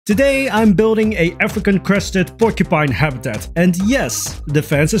Today I'm building a African crested porcupine habitat, and yes, the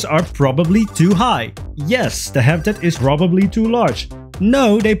fences are probably too high. Yes, the habitat is probably too large.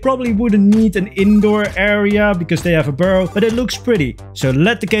 No, they probably wouldn't need an indoor area because they have a burrow, but it looks pretty, so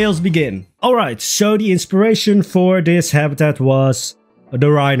let the chaos begin. Alright, so the inspiration for this habitat was the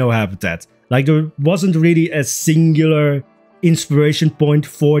rhino habitat. Like, there wasn't really a singular inspiration point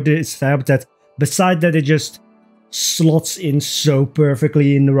for this habitat, besides that it just slots in so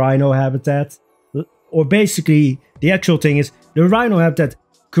perfectly in the rhino habitat. Or basically, the actual thing is, the rhino habitat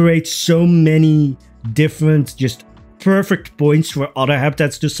creates so many different, just perfect points for other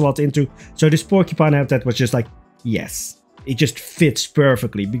habitats to slot into. So this porcupine habitat was just like, yes, it just fits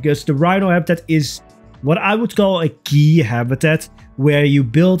perfectly, because the rhino habitat is what I would call a key habitat, where you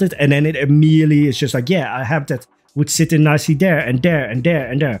build it and then it immediately is just like, yeah, a habitat would sit in nicely there and there and there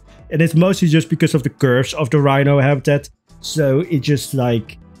and there. And it's mostly just because of the curves of the rhino habitat. So it just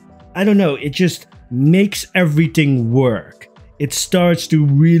like, I don't know, it just makes everything work. It starts to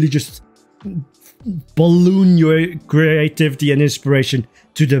really just balloon your creativity and inspiration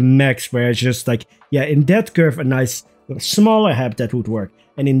to the max, where it's just like, yeah, in that curve a nice smaller habitat would work.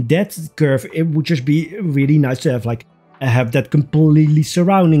 And in that curve it would just be really nice to have like a habitat completely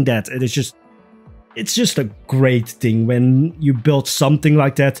surrounding that. And it's just a great thing when you build something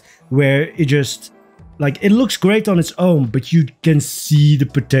like that, where it just, like, it looks great on its own, but you can see the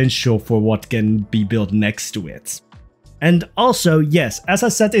potential for what can be built next to it. And also, yes, as I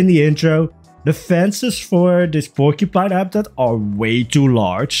said in the intro, the fences for this porcupine habitat are way too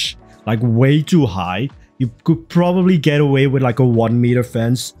large, like way too high. You could probably get away with like a 1 meter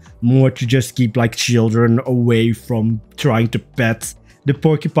fence, more to just keep like children away from trying to pet the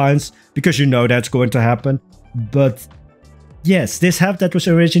porcupines, because you know that's going to happen. But yes, this habitat was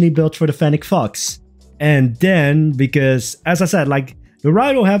originally built for the fennec fox. And then, because as I said, like, the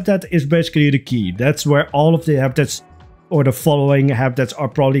rhino habitat is basically the key. That's where all of the habitats or the following habitats are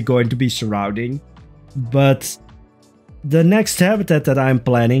probably going to be surrounding. But the next habitat that I'm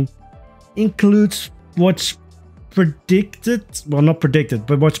planning includes what's predicted, well, not predicted,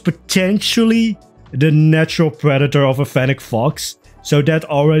 but what's potentially the natural predator of a fennec fox. So that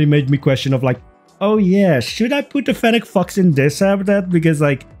already made me question of like, oh yeah, should I put the fennec fox in this habitat? Because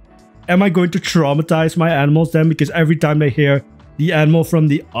like, am I going to traumatize my animals then? Because every time they hear the animal from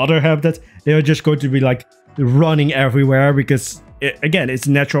the other habitat, they're just going to be like running everywhere, because again, it's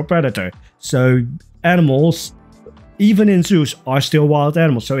a natural predator. So animals, even in zoos, are still wild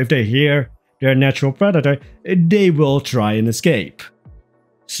animals. So if they hear their natural predator, they will try and escape.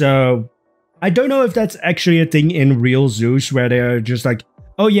 So I don't know if that's actually a thing in real zoos, where they're just like,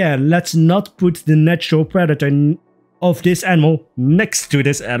 oh yeah, let's not put the natural predator of this animal next to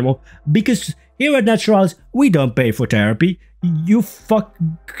this animal, because here at Naturalis, we don't pay for therapy. You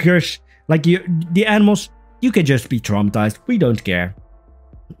fuckers, like, the animals, you can just be traumatized. We don't care.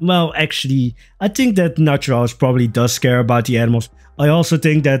 Well, actually, I think that Naturalis probably does care about the animals. I also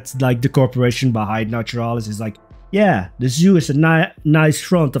think that, like, the corporation behind Naturalis is like, yeah, the zoo is a nice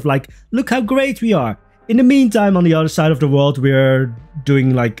front of like, look how great we are. In the meantime, on the other side of the world, we're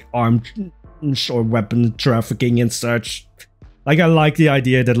doing like arms or weapon trafficking and such. Like, I like the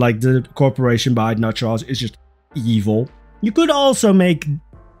idea that like the corporation behind Naturalis is just evil. You could also make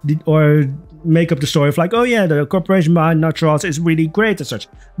up the story of like, oh yeah, the corporation behind Naturalis is really great and such.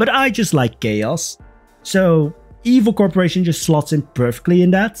 But I just like chaos. So evil corporation just slots in perfectly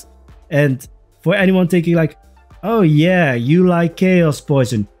in that. And for anyone thinking like, oh yeah, you like chaos,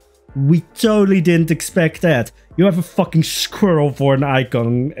 Poison, we totally didn't expect that. You have a fucking squirrel for an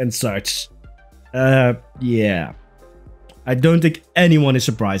icon and such. Yeah. I don't think anyone is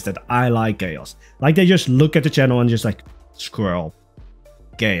surprised that I like chaos. Like, they just look at the channel and just like, squirrel,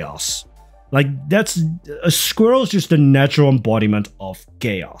 chaos. Like, a squirrel is just the natural embodiment of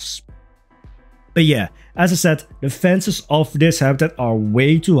chaos. But yeah, as I said, the fences of this habitat are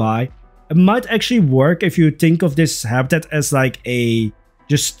way too high. It might actually work if you think of this habitat as like a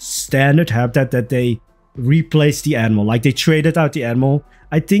just standard habitat that they replaced the animal. Like, they traded out the animal.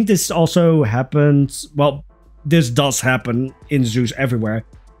 I think this also happens, well, this does happen in zoos everywhere.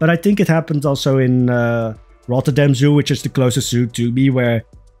 But I think it happens also in Rotterdam Zoo, which is the closest zoo to me, where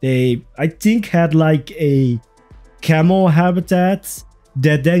they, I think, had like a camel habitat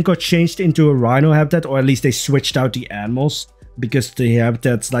that then got changed into a rhino habitat, or at least they switched out the animals. Because the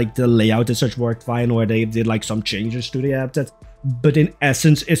habitats, like the layout and such, worked fine, or they did like some changes to the habitat. But in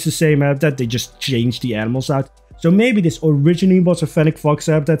essence, it's the same habitat, they just changed the animals out. So maybe this originally was a fennec fox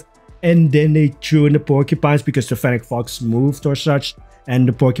habitat, and then they threw in the porcupines because the fennec fox moved or such, and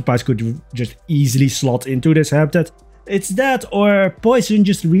the porcupines could just easily slot into this habitat. It's that, or Poison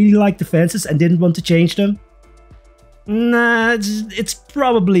just really liked the fences and didn't want to change them. Nah, it's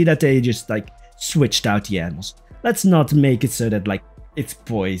probably that they just like switched out the animals. Let's not make it so that like it's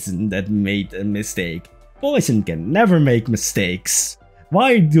Poison that made a mistake. Poison can never make mistakes.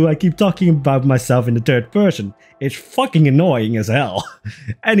 Why do I keep talking about myself in the third person? It's fucking annoying as hell.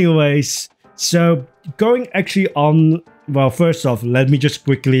 Anyways, so going actually on, well, first off, let me just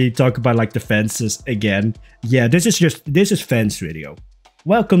quickly talk about like the fences again. Yeah, this is fence video.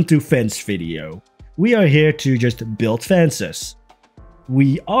 Welcome to fence video. We are here to just build fences.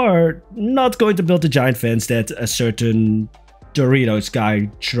 We are not going to build the giant fence that a certain Doritos guy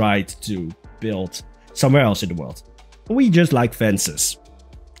tried to build somewhere else in the world. We just like fences.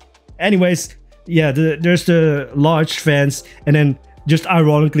 Anyways, yeah, there's the large fence, and then just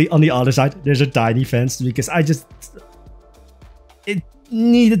ironically on the other side, there's a tiny fence because it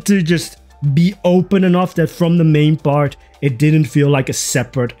needed to just be open enough that from the main part, it didn't feel like a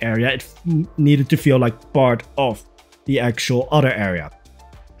separate area. It needed to feel like part of the actual other area.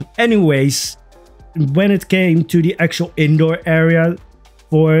 Anyways, when it came to the actual indoor area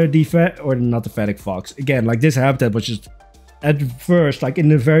for the not the fennec fox, again, like this habitat was just at first, like in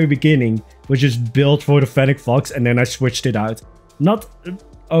the very beginning, was just built for the fennec fox, and then I switched it out. Not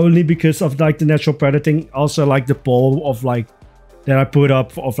only because of like the natural predating, also like the poll of like that I put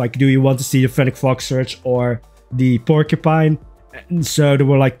up of like, do you want to see the fennec fox search or the porcupine? And so there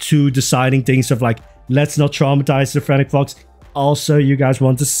were like two deciding things of like, let's not traumatize the fennec fox. Also, you guys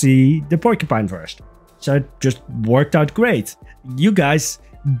want to see the porcupine first. So it just worked out great. You guys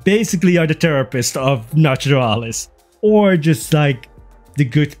basically are the therapist of Naturalis. Or just like the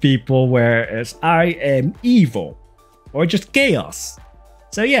good people, whereas I am evil. Or just chaos.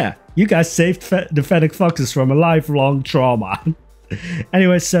 So yeah, you guys saved the fennec foxes from a lifelong trauma.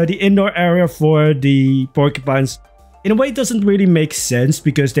 Anyway, so the indoor area for the porcupines, in a way, doesn't really make sense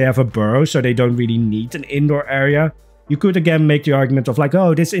because they have a burrow, so they don't really need an indoor area. You could again make the argument of like,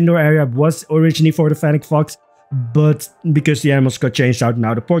 oh, this indoor area was originally for the fennec fox, but because the animals got changed out,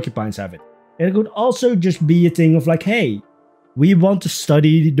 now the porcupines have it. It could also just be a thing of like, hey, we want to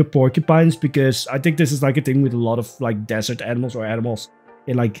study the porcupines because I think this is like a thing with a lot of like desert animals or animals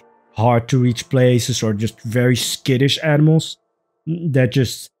in like hard to reach places or just very skittish animals that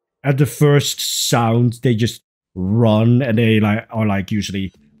just at the first sound they just run, and they like are like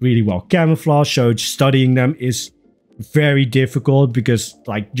usually really well camouflaged. So studying them is very difficult because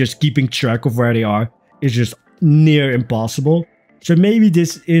like just keeping track of where they are is just near impossible. So maybe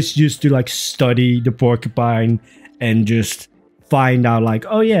this is just to like study the porcupine and just find out like,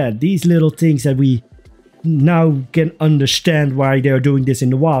 oh yeah, these little things that we now can understand why they're doing this in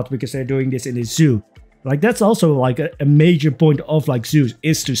the wild because they're doing this in the zoo. Like that's also like a major point of like zoos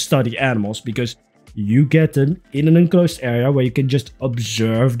is to study animals because you get them in an enclosed area where you can just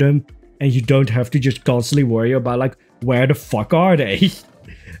observe them and you don't have to just constantly worry about like, where the fuck are they?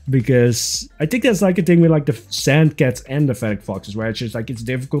 Because I think that's like a thing with like the sand cats and the fennec foxes, where it's just like it's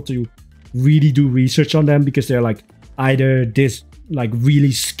difficult to really do research on them because they're like either this like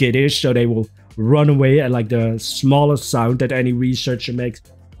really skittish, so they will run away at like the smallest sound that any researcher makes,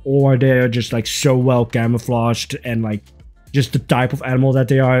 or they're just like so well camouflaged and like just the type of animal that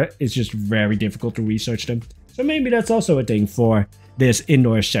they are, it's just very difficult to research them. So maybe that's also a thing for this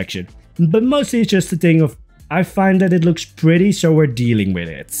indoor section. But mostly it's just a thing of, I find that it looks pretty, so we're dealing with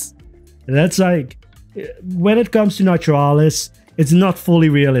it. That's like, when it comes to Naturalis, it's not fully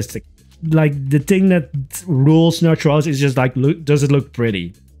realistic. Like, the thing that rules Naturalis is just like, does it look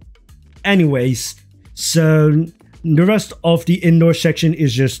pretty? Anyways, so the rest of the indoor section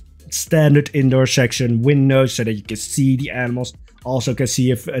is just standard indoor section, windows so that you can see the animals. Also can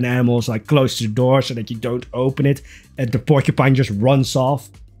see if an animal is like close to the door so that you don't open it and the porcupine just runs off.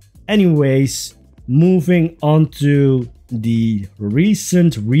 Anyways, moving on to the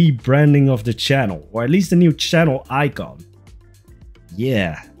recent rebranding of the channel, or at least the new channel icon.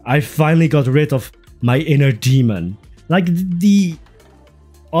 Yeah, I finally got rid of my inner demon. Like the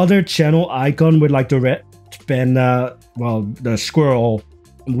other channel icon with like the red panda, well, the squirrel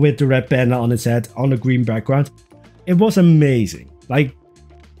with the red panda on its head on the green background. It was amazing. Like,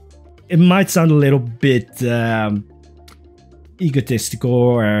 it might sound a little bit egotistical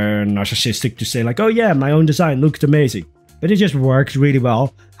or narcissistic to say like, oh yeah, my own design looked amazing, but it just worked really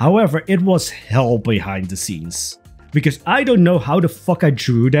well. However, it was hell behind the scenes because I don't know how the fuck I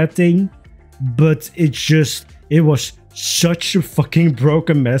drew that thing, but it was such a fucking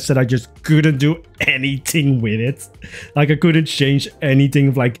broken mess that I just couldn't do anything with it. Like, I couldn't change anything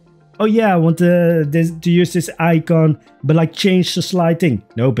of like, oh yeah, I want to use this icon, but like change the slide thing.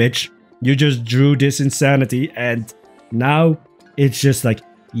 No, bitch. You just drew this insanity and Now it's just like,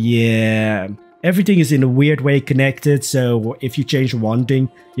 yeah, everything is in a weird way connected. So if you change one thing,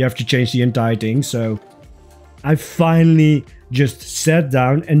 you have to change the entire thing. So I finally just sat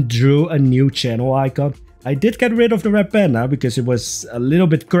down and drew a new channel icon. I did get rid of the red panda because it was a little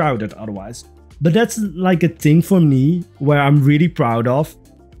bit crowded otherwise. But that's like a thing for me where I'm really proud of,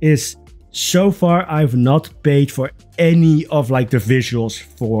 is so far I've not paid for any of like the visuals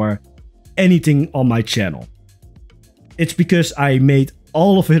for anything on my channel. It's because I made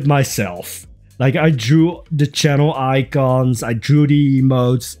all of it myself. Like I drew the channel icons, I drew the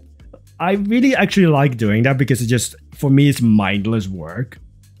emotes. I really actually like doing that because it just, for me, it's mindless work.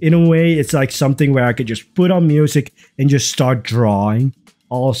 In a way, it's like something where I could just put on music and just start drawing.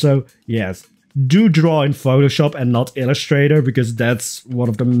 Also, yes, do draw in Photoshop and not Illustrator, because that's one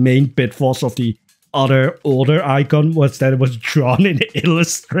of the main pitfalls of the other older icon, was that it was drawn in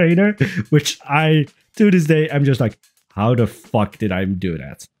Illustrator, which to this day, I'm just like, how the fuck did I do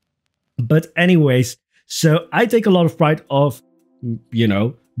that? But anyways, so I take a lot of pride of, you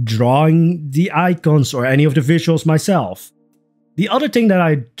know, drawing the icons or any of the visuals myself. The other thing that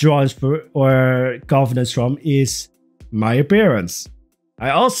I draw or confidence from is my appearance.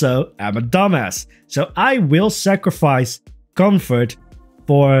 I also am a dumbass, so I will sacrifice comfort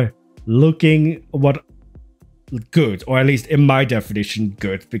for looking good, or at least in my definition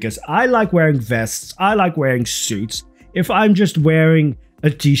good, because I like wearing vests, I like wearing suits. If I'm just wearing a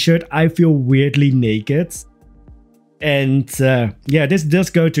t-shirt, I feel weirdly naked. And yeah, this does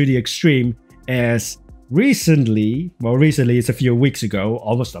go to the extreme, as recently it's a few weeks ago,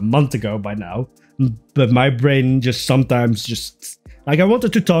 almost a month ago by now, but my brain just sometimes just, like, I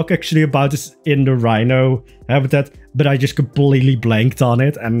wanted to talk actually about this in the rhino habitat, but I just completely blanked on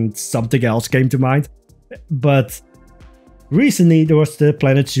it and something else came to mind. But recently there was the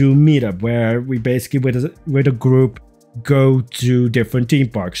Planet Zoo meetup where we basically with a group go to different theme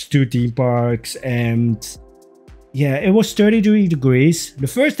parks, 2 theme parks, and yeah, it was 33 degrees. The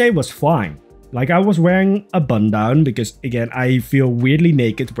first day was fine. Like, I was wearing a button down because, again, I feel weirdly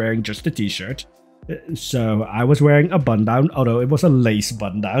naked wearing just a t-shirt. So I was wearing a button down, although it was a lace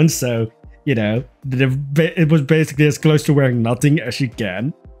button down. So, you know, it was basically as close to wearing nothing as you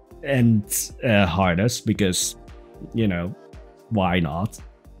can. And harness, because, you know, why not?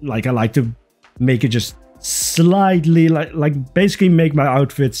 Like, I like to make it just slightly, like basically make my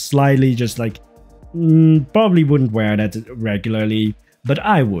outfit slightly just like, probably wouldn't wear that regularly, but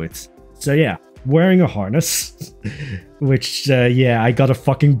I would. So yeah, wearing a harness, which yeah, I got a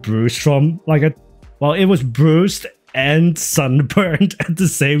fucking bruise from. Like, well, it was bruised and sunburned at the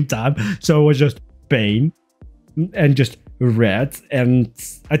same time, so it was just pain and just red. And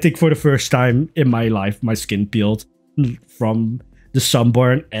I think for the first time in my life, my skin peeled from the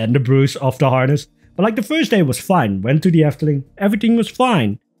sunburn and the bruise of the harness. But like, the first day was fine. Went to the Efteling, everything was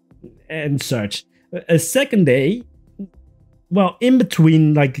fine and such. A second day, well, in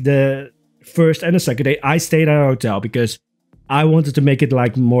between like the first and the second day, I stayed at a hotel because I wanted to make it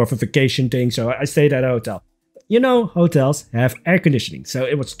like more of a vacation thing. So I stayed at a hotel. You know, hotels have air conditioning. So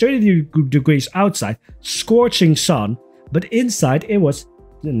it was 30 degrees outside, scorching sun, but inside it was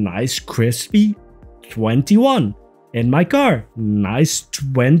a nice crispy 21. In my car, nice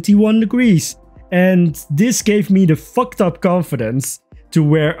 21 degrees. And this gave me the fucked up confidence to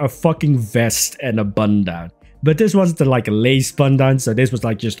wear a fucking vest and a button down. But this wasn't like a lace button down, so this was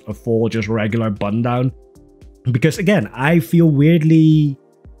like just a full, just regular button down. Because again, I feel weirdly,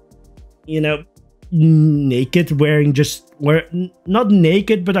 you know, naked wearing not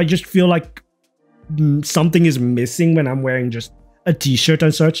naked, but I just feel like something is missing when I'm wearing just a t-shirt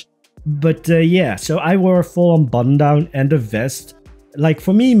and such. But yeah, so I wore a full-on button down and a vest. Like,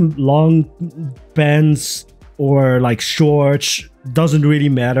 for me, long pants or like shorts doesn't really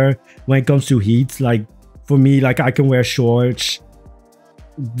matter when it comes to heat. Like, for me, like, I can wear shorts,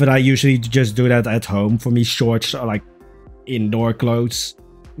 but I usually just do that at home. For me, shorts are like indoor clothes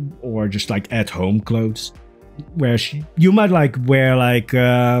or just like at home clothes. Where you might like wear like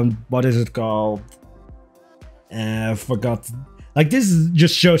what is it called? Forgot. Like, this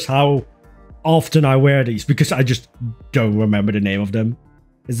just shows how often I wear these, because I just don't remember the name of them.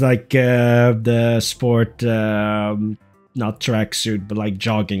 It's like the sport, not tracksuit, but like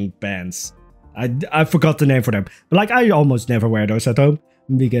jogging pants. I forgot the name for them. But like, I almost never wear those at home,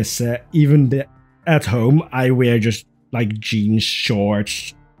 because even at home I wear just like jeans,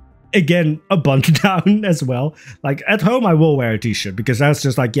 shorts. Again, a button down as well. Like, at home I will wear a t-shirt, because that's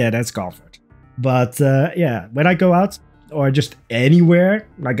just like, yeah, that's comfort. But yeah, when I go out or just anywhere,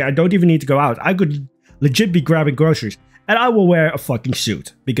 like, I don't even need to go out. I could legit be grabbing groceries and I will wear a fucking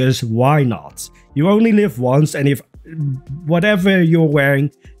suit, because why not? You only live once, and if whatever you're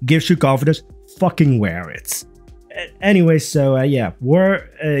wearing gives you confidence, fucking wear it. Anyway, so yeah, wear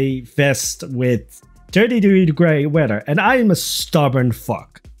a vest with 30-degree weather, and I am a stubborn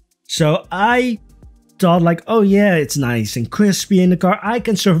fuck. So I thought like, oh yeah, it's nice and crispy in the car, I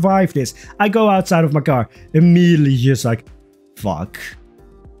can survive this. I go outside of my car, immediately just like, fuck,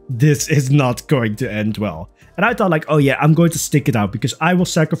 this is not going to end well. And I thought like, oh yeah, I'm going to stick it out because I will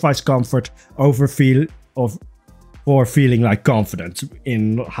sacrifice comfort over for feeling like confident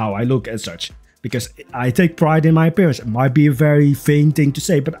in how I look and such. Because I take pride in my appearance. It might be a very vain thing to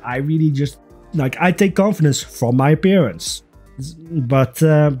say, but I really just, like, I take confidence from my appearance. But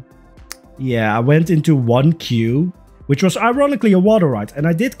yeah, I went into one queue, which was ironically a water ride, and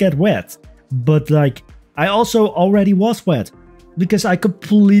I did get wet. But like, I also already was wet because I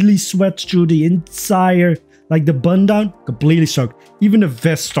completely sweat through the entire, like the bun down, completely soaked. Even the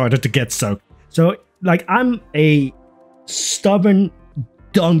vest started to get soaked. So like, I'm a stubborn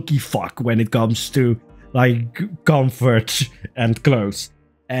donkey fuck when it comes to like comfort and clothes.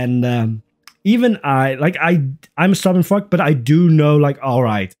 And even I'm a stubborn fuck, but I do know like, all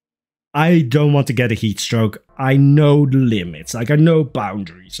right, I don't want to get a heat stroke. I know the limits, like I know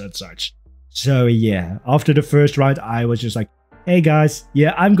boundaries and such. So yeah, after the first ride, I was just like, hey guys,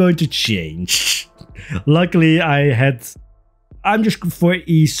 yeah, I'm going to change. Luckily, I'm just for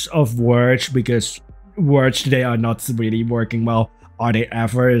ease of words, because words today are not really working well. Are they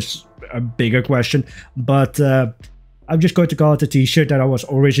ever is a bigger question. But I'm just going to call it a t-shirt that I was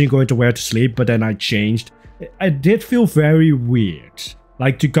originally going to wear to sleep, but then I changed. I did feel very weird,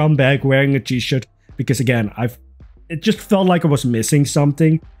 like to come back wearing a t-shirt, because again, it just felt like I was missing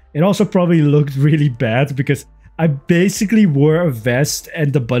something. It also probably looked really bad because I basically wore a vest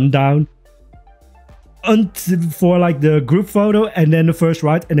and the bun down for like the group photo and then the first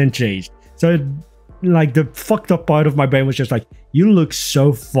ride and then changed. So like the fucked up part of my brain was just like, you look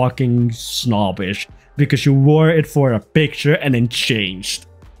so fucking snobbish because you wore it for a picture and then changed.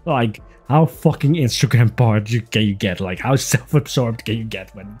 Like, how fucking Instagram part can you get? Like, how self-absorbed can you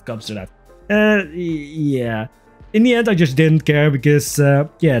get when it comes to that? Yeah. In the end, I just didn't care because,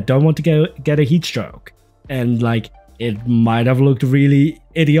 yeah, don't want to get a heat stroke. And like, it might have looked really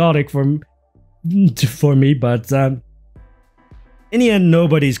idiotic for me, but in the end,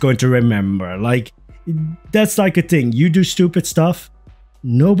 nobody's going to remember. Like, that's like a thing. You do stupid stuff,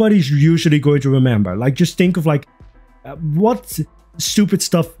 nobody's usually going to remember. Like, just think of like, what stupid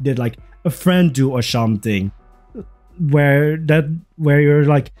stuff did like a friend do or something, where you're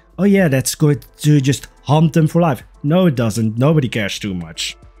like, oh yeah, that's good to just haunt them for life. No, it doesn't. Nobody cares too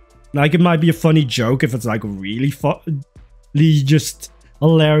much. Like, it might be a funny joke if it's like really just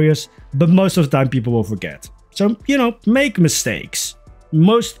hilarious, but most of the time people will forget. So, you know, make mistakes.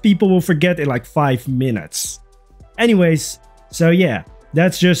 Most people will forget in like 5 minutes. Anyways, so yeah,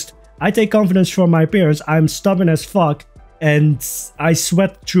 that's just, I take confidence from my appearance. I'm stubborn as fuck, and I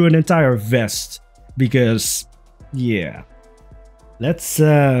sweat through an entire vest because, yeah.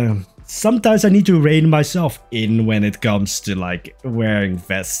 Sometimes I need to rein myself in when it comes to like wearing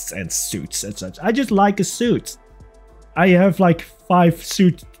vests and suits and such. I just like a suit. I have like 5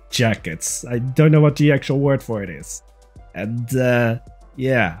 suit jackets. I don't know what the actual word for it is. And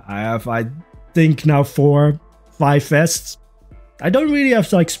yeah, I think now 4, 5 vests. I don't really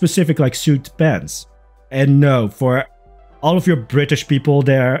have like specific like suit pants. And no, for all of your British people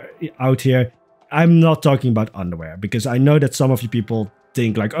out here, I'm not talking about underwear, because I know that some of you people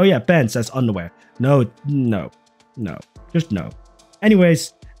think like, oh yeah, pants, that's underwear. No, just no.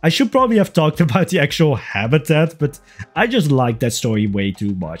 Anyways, I should probably have talked about the actual habitat, but I just like that story way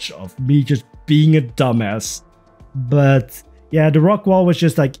too much of me just being a dumbass. But yeah, the rock wall was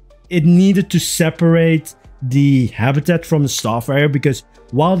just like, it needed to separate the habitat from the staff area, because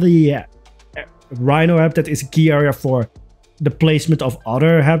while the rhino habitat is a key area for the placement of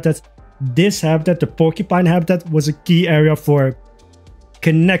other habitats, this habitat, the porcupine habitat, was a key area for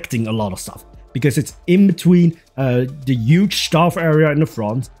connecting a lot of stuff, because it's in between the huge staff area in the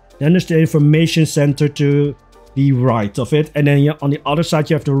front, then there's the information center to the right of it, and then on the other side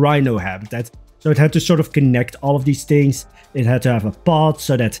you have the rhino habitat. So it had to sort of connect all of these things. It had to have a path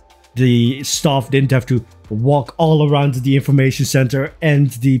so that the staff didn't have to walk all around the information center and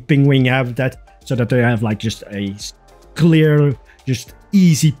the penguin habitat, so that they have like just a clear, just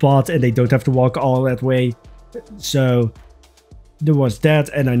easy path and they don't have to walk all that way. So there was that,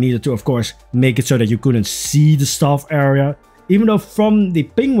 and I needed to, of course, make it so that you couldn't see the staff area. Even though from the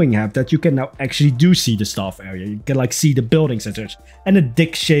penguin habitat, you can now actually do see the staff area. You can like see the buildings and such. And a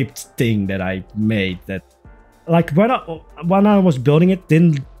dick-shaped thing that I made that, like, when I was building it,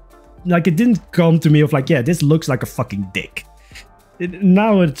 didn't like, it didn't come to me of like, yeah, this looks like a fucking dick.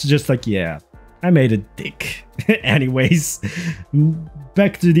 Now it's just like, yeah, I made a dick. Anyways,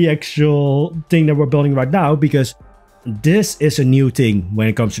 back to the actual thing that we're building right now, because this is a new thing when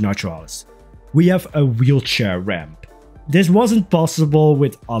it comes to Naturalis. We have a wheelchair ramp. This wasn't possible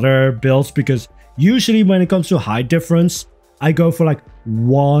with other builds because usually when it comes to height difference, I go for like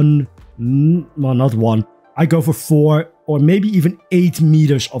well, not one. I go for 4 or maybe even 8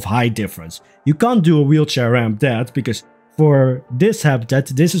 meters of height difference. You can't do a wheelchair ramp that, because for this habitat,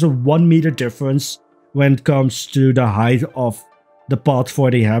 this is a 1 meter difference when it comes to the height of the pot for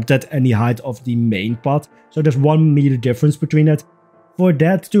the habitat and the height of the main pot. So there's 1 meter difference between that. For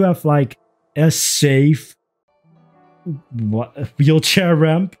that to have like a safe wheelchair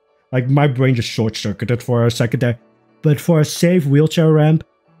ramp, like my brain just short-circuited for a second there. But for a safe wheelchair ramp,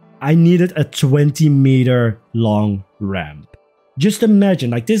 I needed a 20 meter long ramp. Just imagine,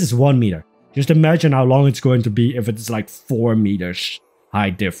 like this is 1 meter. Just imagine how long it's going to be if it's like 4 meters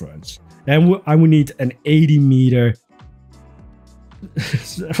height difference. Then I would need an 80 meter.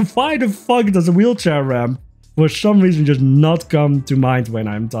 Why the fuck does a wheelchair ramp for some reason just not come to mind when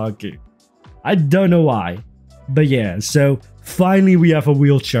I'm talking? I don't know why. But yeah, so finally we have a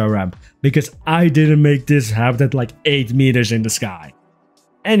wheelchair ramp, because I didn't make this habitat like 8 meters in the sky.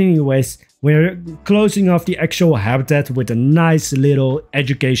 Anyways, we're closing off the actual habitat with a nice little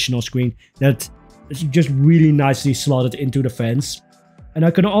educational screen that is just really nicely slotted into the fence. And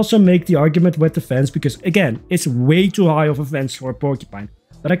I can also make the argument with the fence, because again, it's way too high of a fence for a porcupine.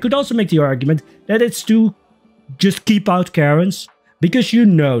 But I could also make the argument that it's to just keep out Karens, because you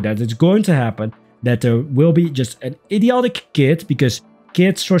know that it's going to happen, that there will be just an idiotic kid, because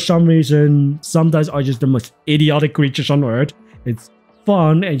kids for some reason sometimes are just the most idiotic creatures on earth. It's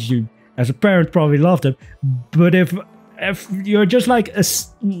fun, and you as a parent probably love them. But if you're just like a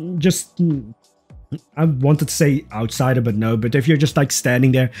I wanted to say outsider, but no, but if you're just like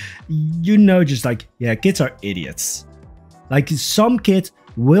standing there, you know, just like, yeah, kids are idiots. Like some kid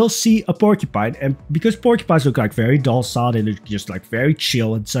will see a porcupine, and because porcupines look like very docile, they look just like very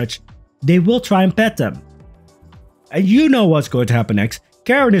chill and such, they will try and pet them. And you know what's going to happen next.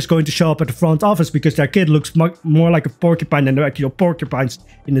 Karen is going to show up at the front office because their kid looks more like a porcupine than the actual porcupines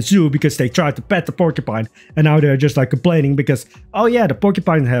in the zoo, because they tried to pet the porcupine and now they're just like complaining because, oh yeah, the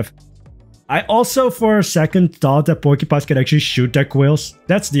porcupines have... I also for a second thought that porcupines can actually shoot their quills.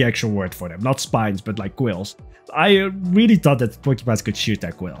 That's the actual word for them, not spines, but like quills. I really thought that porcupines could shoot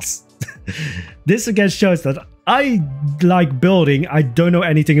their quills. This again shows that I like building. I don't know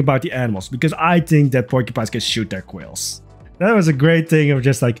anything about the animals, because I think that porcupines can shoot their quills. That was a great thing of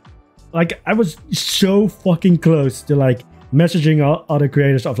just like I was so fucking close to like messaging other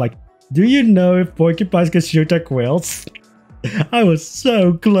creators of like, do you know if porcupines can shoot their quills? I was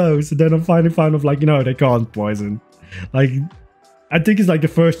so close, and then I finally found out like, you know, they can't poison. Like, I think it's like the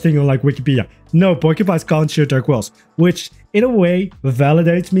first thing on like Wikipedia. No, porcupines can't shoot their quills, which in a way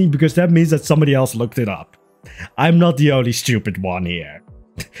validates me, because that means that somebody else looked it up. I'm not the only stupid one here.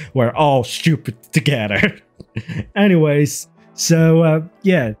 We're all stupid together. Anyways, so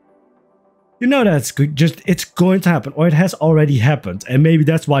yeah, you know that's just, it's going to happen, or it has already happened, and maybe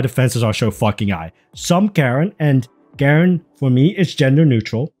that's why the fences are so fucking high. Some Karen, and Karen for me is gender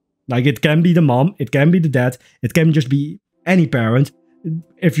neutral. Like, it can be the mom, it can be the dad, it can just be any parent.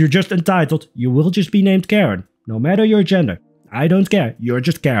 If you're just entitled, you will just be named Karen, no matter your gender. I don't care, you're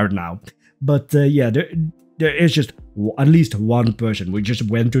just Karen now. But yeah, there is just at least one person who just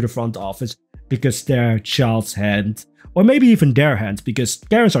went to the front office because their child's hand, or maybe even their hand, because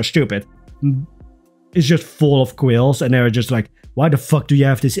Karens are stupid, is just full of quills, and they're just like, why the fuck do you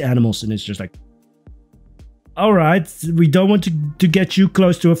have these animals? And it's just like, alright, we don't want to get you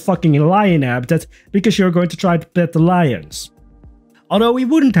close to a fucking lion habitat, because you're going to try to pet the lions. Although we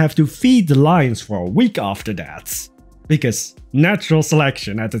wouldn't have to feed the lions for a week after that, because natural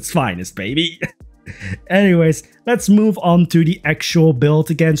selection at its finest, baby. Anyways, let's move on to the actual build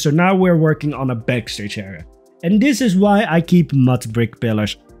again. So now we're working on a backstage area. And this is why I keep mud brick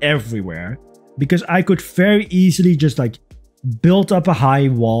pillars everywhere, because I could very easily just like build up a high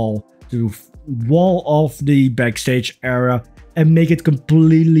wall to wall off the backstage area and make it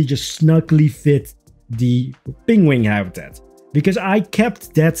completely just snugly fit the penguin habitat. Because I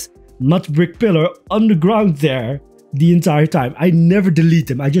kept that mud brick pillar on the ground there the entire time. I never delete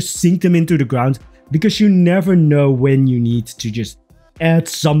them, I just sink them into the ground, because you never know when you need to just add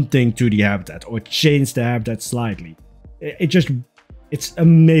something to the habitat or change the habitat slightly. It's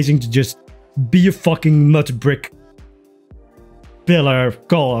amazing to just be a fucking mud brick pillar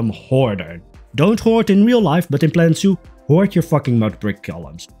column hoarder. Don't hoard in real life, but in Plan 2, hoard your fucking mud brick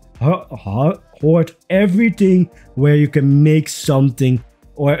columns. hoard everything where you can make something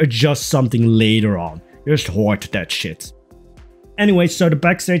or adjust something later on. Just hoard that shit. Anyway, so the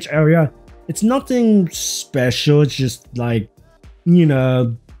backstage area, it's nothing special. It's just like, you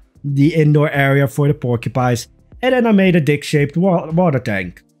know, the indoor area for the porcupines. And then I made a dick-shaped water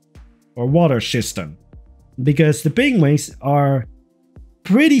tank or water system, because the penguins are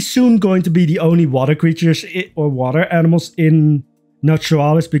pretty soon going to be the only water creatures or water animals in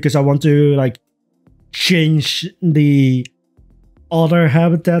Naturalis, because I want to like change the other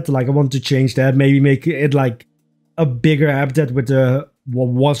habitat. Like I want to change that, maybe make it like a bigger habitat with the what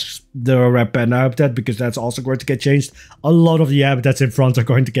was the red panda habitat, because that's also going to get changed. A lot of the habitats in front are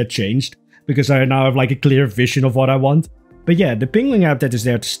going to get changed because I now have like a clear vision of what I want. But yeah, the penguin habitat is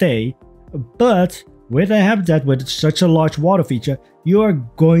there to stay, but with a habitat with such a large water feature, you are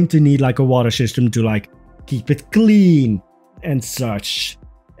going to need like a water system to like keep it clean and such,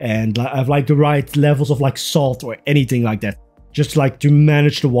 and have like the right levels of like salt or anything like that, just like to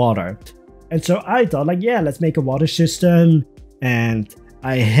manage the water. And so I thought like, yeah, let's make a water system. And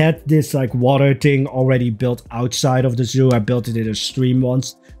I had this like water thing already built outside of the zoo. I built it in a stream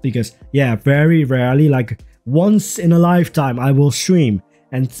once because yeah, very rarely, like once in a lifetime, I will stream,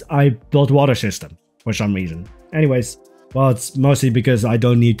 and I built water system for some reason. Anyways, well, it's mostly because I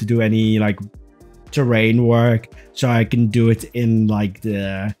don't need to do any like terrain work, so I can do it in like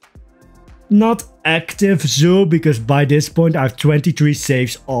the not active zoo, because by this point I have 23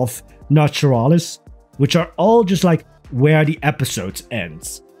 saves of Naturalis, which are all just like where the episode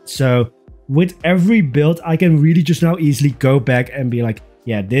ends. So with every build, I can really just now easily go back and be like,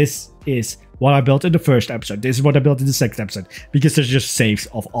 yeah, this is what I built in the first episode, this is what I built in the second episode, because there's just saves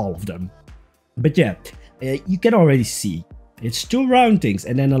of all of them. But yeah, you can already see it's 2 round things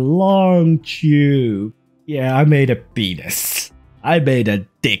and then a long tube. Yeah, I made a penis. I made a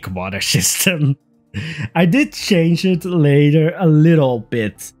dick water system. I did change it later a little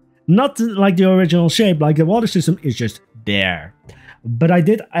bit. Not like the original shape, like the water system is just there. But I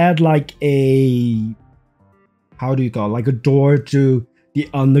did add like a, how do you call it? Like a door to the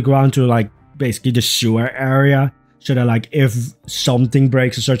underground, to like basically the sewer area. So that like if something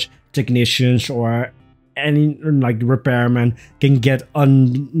breaks or such, technicians or any like repairman can get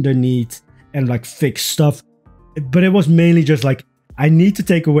underneath and like fix stuff. But it was mainly just like, I need to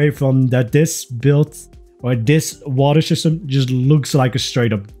take away from that this build or this water system just looks like a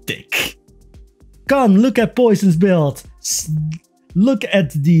straight up dick. Come look at Poison's build. Look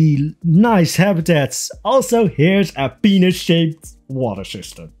at the nice habitats. Also, here's a penis shaped water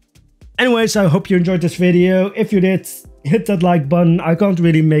system. Anyways, I hope you enjoyed this video. If you did, hit that like button. I can't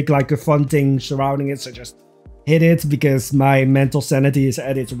really make like a fun thing surrounding it, so just hit it because my mental sanity is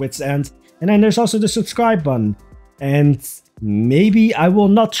at its wit's end. And then there's also the subscribe button. And maybe I will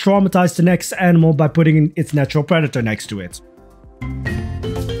not traumatize the next animal by putting its natural predator next to it.